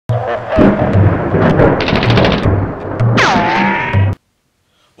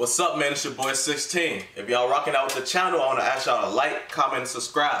What's up, man? It's your boy 16. If y'all rocking out with the channel, I want to ask y'all to like, comment, and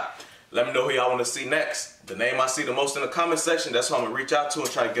subscribe. Let me know who y'all want to see next. The name I see the most in the comment section, that's who I'm going to reach out to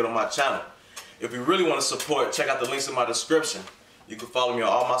and try to get on my channel. If you really want to support, check out the links in my description. You can follow me on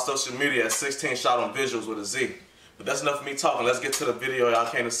all my social media at 16 shot on Visualz with a Z. But that's enough of me talking. Let's get to the video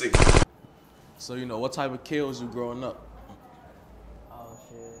y'all came to see. So, what type of kid was you growing up? Oh,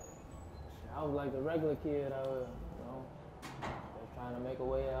 shit. I was like the regular kid out here, just trying to make a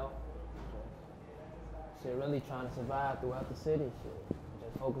way out. Shit, really trying to survive throughout the city. Shit,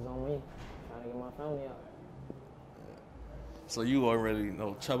 just focus on me, trying to get my family out. So you already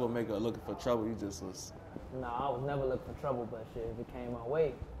troublemaker, looking for trouble. You just was. Nah, I was never looking for trouble, but shit, if it came my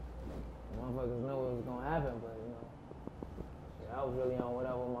way, motherfuckers knew it was gonna happen. But shit, I was really on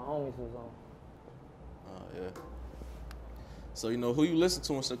whatever my homies was on. Oh yeah. So who you listen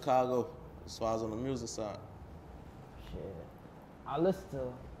to in Chicago, as far as on the music side? Shit, I listen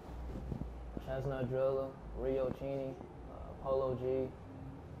to Chestnut Driller, Rio Chini, Polo G.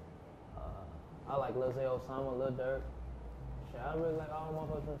 I like LilGSlim, Lil Durk. Shit, I really like all the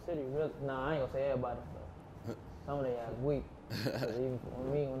motherfuckers from the city. Nah, I ain't gonna say everybody, but some of they ass weak. Even for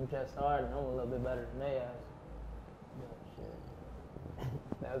me, when we just started, I'm a little bit better than they ass. But shit,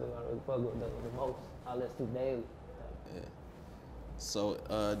 that's what I really fuck with the most. I listen to daily. Yeah. So,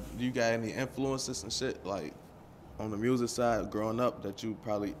 do you got any influences and shit, like, on the music side, growing up, that you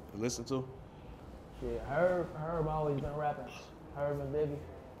probably listen to? Shit, Herb always been rapping. Herb and Bibby.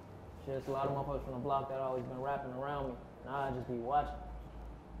 Shit, it's a lot of motherfuckers from the block that always been rapping around me. Now I just be watching.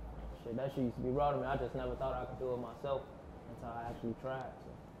 Shit, that shit used to be raw to me. I just never thought I could do it myself until I actually tried.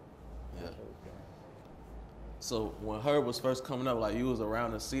 So, yeah. So when Herb was first coming up, like, you was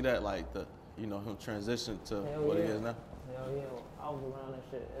around to see that, like, him transition to what he is now? Hell yeah, I was around that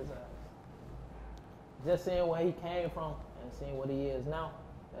shit. Just seeing where he came from and seeing what he is now,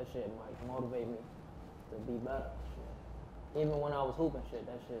 that shit might motivate me to be better. Shit. Even when I was hooping shit,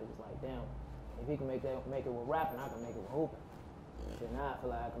 that shit was like, damn, if he can make it with rapping, I can make it with hooping. Yeah. Shit, now I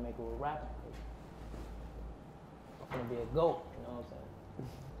feel like I can make it with rapping. I'm gonna be a GOAT, you know what I'm saying?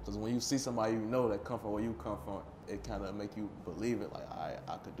 Because when you see somebody that come from where you come from, it kind of make you believe it, like,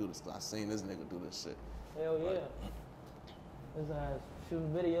 I could do this, because I seen this nigga do this shit. Hell yeah. Like, this ass shooting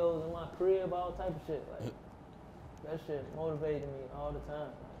videos in my crib, all type of shit. Like, that shit motivated me all the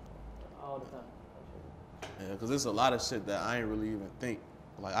time. All the time. Yeah, because there's a lot of shit that I ain't really even think.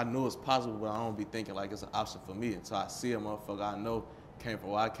 Like, I knew it's possible, but I don't be thinking like it's an option for me until I see a motherfucker I know came from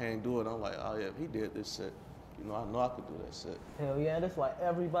where I can't do it. I'm like, oh yeah, if he did this shit, I know I could do that shit. Hell yeah, that's like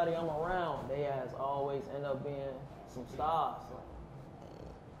everybody I'm around, they ass always end up being some stars. Like,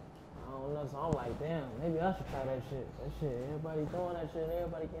 I don't know, so I'm like, damn, maybe I should try that shit. That shit, everybody doing that shit, and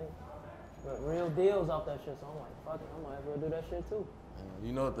everybody getting real deals off that shit. So I'm like, fuck it, I might as well do that shit too.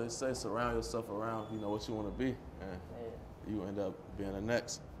 You know what they say, surround yourself around, what you want to be, and you end up being the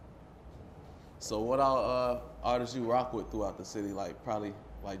next. So what artists you rock with throughout the city, like probably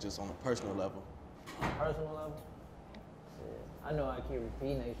like just on a personal level? On a personal level? Shit, I know I keep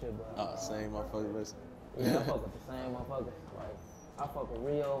repeating that shit, but... same motherfucker listen. Yeah, I fuck with the same motherfuckers. Like, I fuck with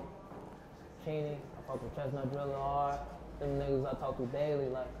Rio, Chini, I fuck with Chestnut Driller hard. Them niggas I talk to daily,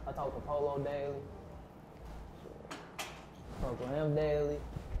 like, I talk to Polo daily. Fuck with him daily,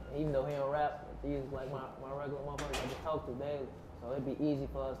 even though he don't rap, he's like my regular motherfucker I just talk to daily. So it'd be easy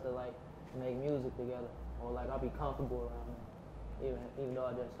for us to like make music together, or like I'll be comfortable around him, even though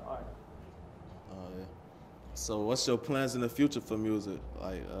I just started. Oh yeah. So what's your plans in the future for music?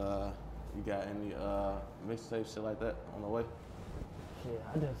 Like, you got any mixtape shit like that on the way? Shit,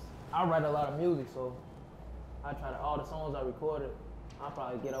 I write a lot of music, so I try to all the songs I recorded, I'll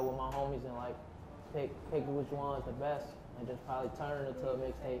probably get up with my homies and like pick which one's the best. And just probably turn it into a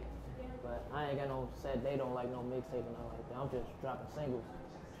mixtape. But I ain't got no set, they don't like no mixtape and nothing like that. I'm just dropping singles.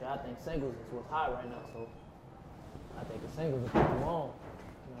 Shit, I think singles is what's hot right now, so I think the singles will put you on.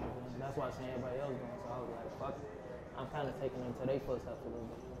 You know what I'm saying? That's why I seen everybody else doing, so I was like, fuck it. I'm kind of taking them to their footsteps a little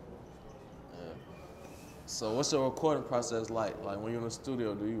bit. Yeah. So what's your recording process like? Like when you're in the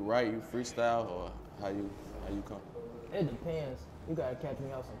studio, do you write, you freestyle, or how you come? It depends. You gotta catch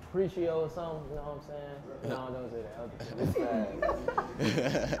me out some pre-show or something, you know what I'm saying? No, don't say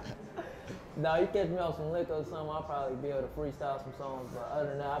that. No, you catch me out some liquor or something, I'll probably be able to freestyle some songs, but other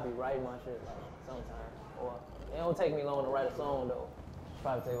than that, I'll be writing my shit like sometimes. Or it don't take me long to write a song though.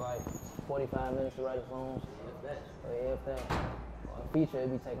 Probably take like 45 minutes to write a song. If that. Or a feature,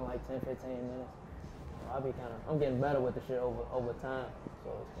 it'd be taking like 10, 15 minutes. So I'm getting better with the shit over time, so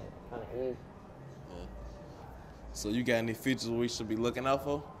it's kind of easy. Yeah. So you got any features we should be looking out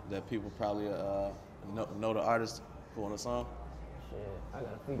for that people probably know the artist who on the song? Shit, I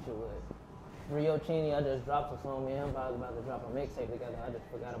got a feature with Rio Chini. I just dropped a song. Me and him probably about to drop a mixtape together. I just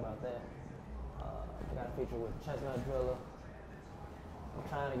forgot about that. I got a feature with Chestnut Driller. I'm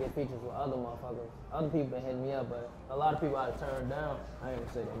trying to get features with other motherfuckers. Other people been hitting me up, but a lot of people I turned down. I ain't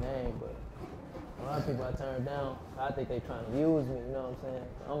gonna say their name, but a lot of people I turned down. I think they trying to use me, you know what I'm saying?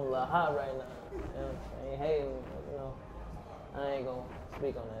 I'm a little hot right now. You know, I ain't hating, you know. I ain't gonna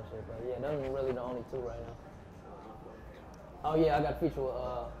speak on that shit, but yeah, them are really the only two right now. Oh yeah, I got a feature with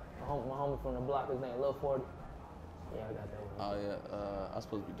my homie from the block. His name Lil 40. Yeah, I got that one. Oh yeah, I'm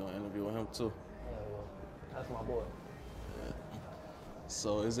supposed to be doing an interview with him too. Hell yeah, that's my boy. Yeah.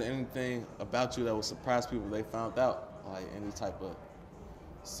 So is there anything about you that would surprise people if they found out? Like any type of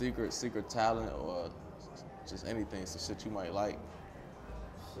secret talent or just anything, some shit you might like?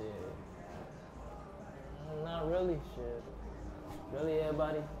 Shit. Not really, shit. Really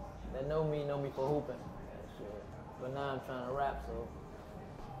everybody that know me for hooping. Shit. But now I'm trying to rap, so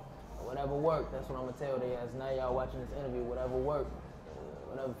whatever work, that's what I'm gonna tell they ass. Now y'all watching this interview, whatever work,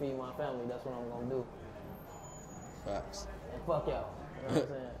 whatever feed my family, that's what I'm gonna do. Facts. And fuck y'all. You know what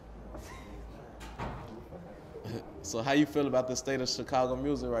I'm saying? So how you feel about the state of Chicago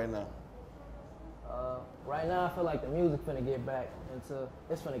music right now? Right now I feel like the music finna get back into,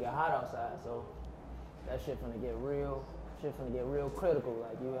 it's finna get hot outside, so that shit finna get real critical.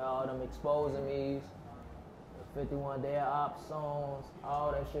 Like you hear all them exposing me's, 51 Day Ops songs,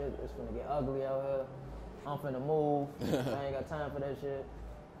 all that shit, it's finna get ugly out here. I'm finna move, I ain't got time for that shit.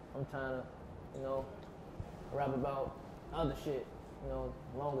 I'm trying to, you know, rap about other shit. You know,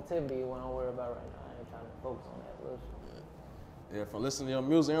 longevity is what I'm worried about right now. I ain't trying to focus on that little shit. Yeah, from listening to your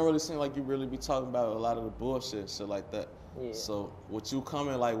music, it don't really seem like you really be talking about a lot of the bullshit, shit like that. Yeah. So, with you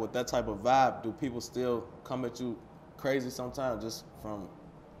coming like with that type of vibe, do people still come at you crazy sometimes just from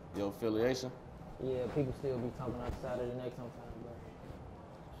your affiliation? Yeah, people still be talking outside of the neck sometimes, but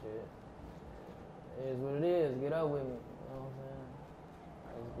shit, it is what it is. Get up with me, you know what I'm saying? I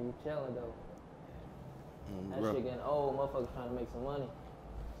just be chilling though. That shit getting old, motherfuckers trying to make some money.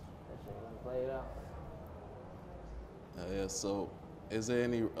 That shit gonna play it out. Yeah, so is there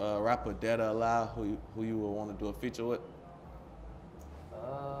any rapper dead or alive who you would want to do a feature with?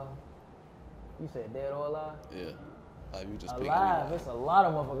 You said dead or alive? Yeah. Like you just alive, it's a lot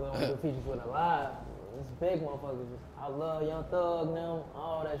of motherfuckers that want to do features with alive. It's big motherfuckers. I love Young Thug, them,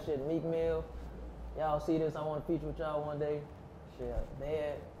 all that shit, Meek Mill. Y'all see this, I want to feature with y'all one day. Shit,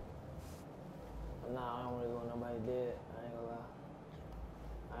 dead. Nah, I don't really want nobody dead. I ain't gonna lie.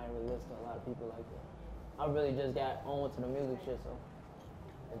 I ain't really listen to a lot of people like that. I really just got on to the music shit, so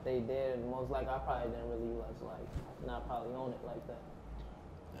if they dead, most likely I probably didn't really like not probably on it like that.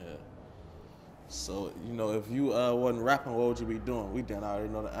 Yeah. So, you know, if you wasn't rapping, what would you be doing? We didn't already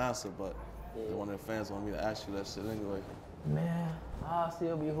know the answer, but one of the fans want me to ask you that shit anyway. Man, I'll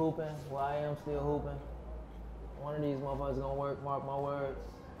still be hooping. Well, I am still hooping. One of these motherfuckers gonna work, mark my words.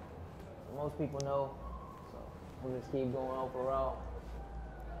 Most people know, so we'll just keep going overall.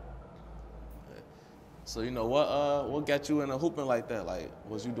 So, you know, what got you into hooping like that? Like,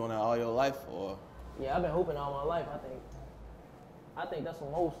 was you doing that all your life, or? Yeah, I've been hooping all my life, I think that's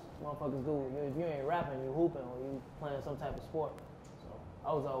what most motherfuckers do. If you ain't rapping, you hooping, or you playing some type of sport. So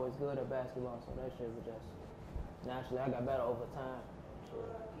I was always good at basketball, so that shit was just, naturally, I got better over time. Shit.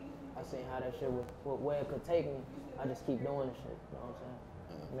 I seen how that shit where it could take me. I just keep doing the shit, you know what I'm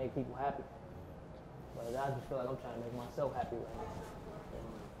saying? Make people happy. But I just feel like I'm trying to make myself happy right now.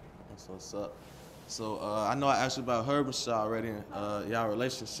 That's what's up. So I know I asked you about Herb and Shaw already in y'all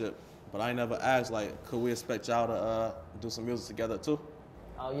relationship, but I ain't never asked, like, could we expect y'all to do some music together too?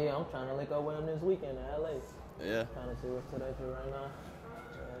 Oh yeah, I'm trying to link up with him this weekend in LA. Yeah. Trying to see what's to that shit right now.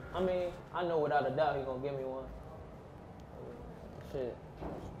 I mean, I know without a doubt he gonna give me one. Shit,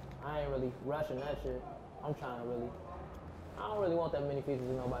 I ain't really rushing that shit. I don't really want that many features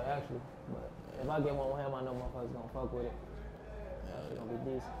with nobody actually, but if I get one with him, I know motherfuckers gonna fuck with it. That's gonna be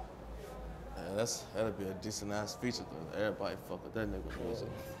decent. Yeah, that'll be a decent ass feature though. Everybody fuck with that nigga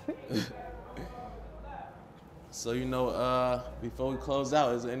music. So, you know, before we close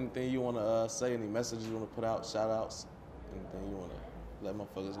out, is there anything you wanna say, any messages you wanna put out, shout outs, anything you wanna let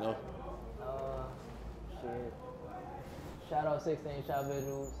motherfuckers know? Shit. Shout out 16 Shot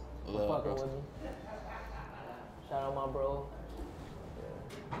Visualz for fucking with me. Shout out my bro.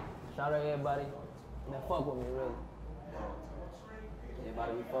 Yeah. Shout out everybody that fuck with me, really.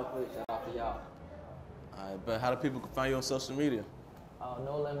 Everybody we fuck with, shout out to y'all. Alright, but how do people find you on social media?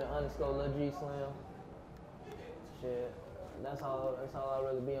 No limit _ LilGSlim. Shit. That's all I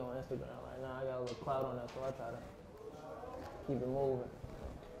really be on Instagram right now. I got a little clout on that, so I try to keep it moving.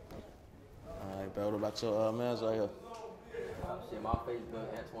 Alright, bro. What about your mans right here? Shit, my Facebook,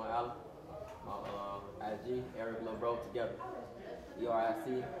 Antoine Allen. My IG, Eric LilBro together.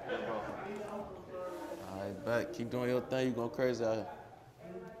 ERIC, LilBro. Alright, bet. Keep doing your thing. You going crazy out here.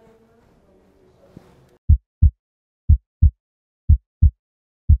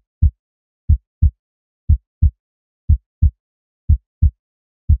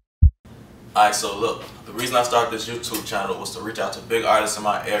 Alright, so look, the reason I started this YouTube channel was to reach out to big artists in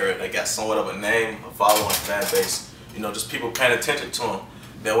my area that got somewhat of a name, a following, fan base, you know, just people paying attention to them.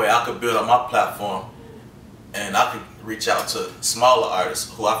 That way I could build up my platform and I could reach out to smaller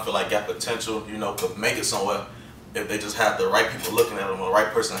artists who I feel like got potential, you know, could make it somewhere if they just have the right people looking at them or the right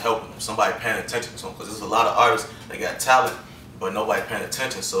person helping them, somebody paying attention to them. Because there's a lot of artists that got talent, but nobody paying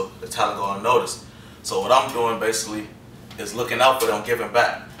attention, so the talent go unnoticed. So what I'm doing basically is looking out for them, giving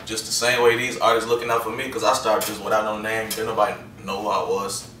back. Just the same way these artists looking out for me, because I started just without no name, didn't nobody know who I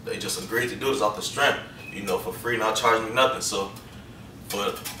was. They just agreed to do this off the strength, you know, for free, not charging me nothing. So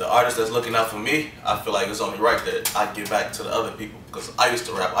for the artist that's looking out for me, I feel like it's only right that I give back to the other people, because I used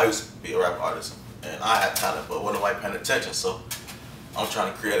to rap, I used to be a rap artist, and I had talent, but wasn't nobody paying attention. So I'm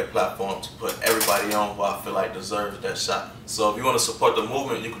trying to create a platform to put everybody on who I feel like deserves that shot. So if you want to support the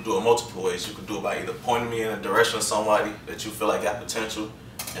movement, you can do it multiple ways. You can do it by either pointing me in a direction of somebody that you feel like got potential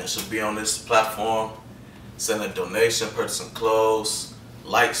and should be on this platform, send a donation, purchasing clothes,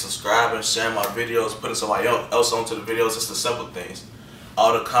 like, subscribing, sharing my videos, putting somebody else onto the videos, just the simple things.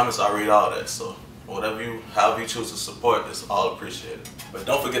 All the comments, I read all that, so however you choose to support, it's all appreciated. But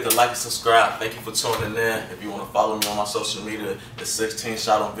don't forget to like and subscribe. Thank you for tuning in. If you want to follow me on my social media, it's 16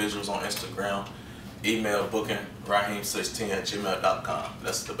 Shot on Visualz on Instagram. Email booking raheem16@gmail.com.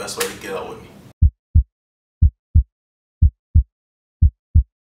 That's the best way to get up with me.